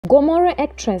Gomora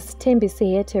actress Thembi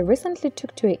Seete recently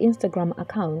took to her Instagram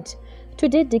account to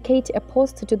dedicate a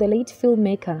post to the late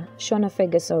filmmaker Shona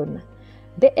Ferguson.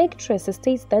 The actress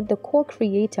states that the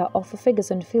co-creator of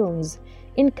Ferguson films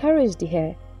encouraged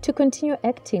her to continue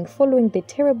acting following the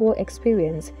terrible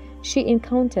experience she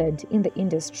encountered in the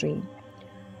industry.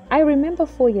 "I remember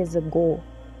 4 years ago,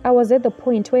 I was at the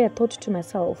point where I thought to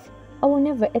myself, I will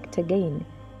never act again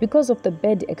because of the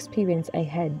bad experience I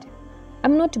had.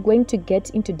 I'm not going to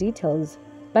get into details,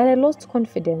 but I lost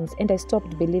confidence and I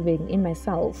stopped believing in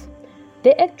myself."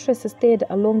 The actress stayed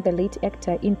along the late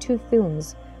actor in 2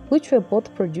 films, which were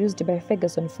both produced by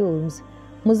Ferguson Films: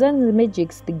 Mzansi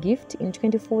Magic's The Gift in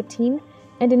 2014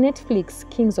 and Netflix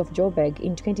Kings of Joburg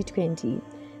in 2020.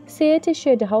 Seete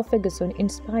shared how Ferguson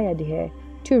inspired her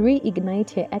to reignite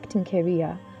her acting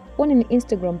career on an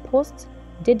Instagram post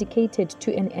dedicated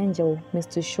to an angel,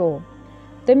 Mr. Shaw.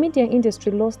 The media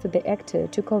industry lost the actor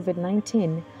to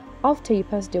COVID-19 after he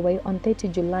passed away on 30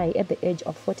 July at the age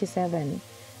of 47.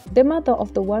 The mother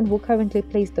of the one who currently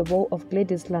plays the role of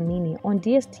Gladys Lamini on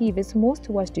DSTV's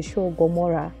most-watched show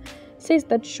Gomora says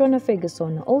that Shona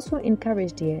Ferguson also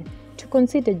encouraged her to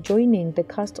consider joining the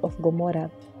cast of Gomora,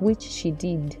 which she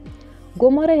did.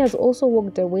 Gomora has also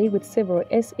walked away with several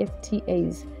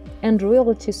SFTAs and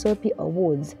royalty soapy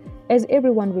awards as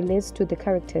everyone relates to the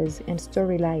characters and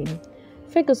storyline.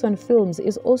 Ferguson Films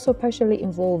is also partially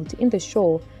involved in the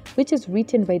show, which is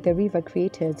written by the River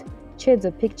creators,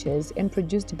 Chedza Pictures, and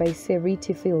produced by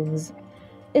Seete Films.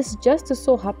 "It's just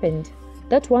so happened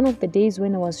that one of the days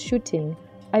when I was shooting,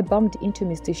 I bumped into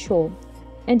Mr. Shaw,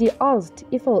 and he asked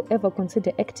if I'll ever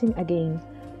consider acting again.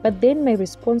 But then my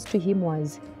response to him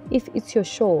was, if it's your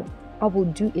show, I will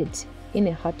do it in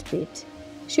a heartbeat."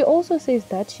 She also says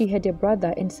that she had a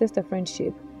brother and sister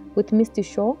friendship with Mr.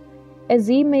 Shaw, as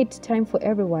he made time for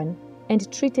everyone and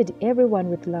treated everyone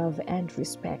with love and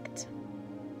respect.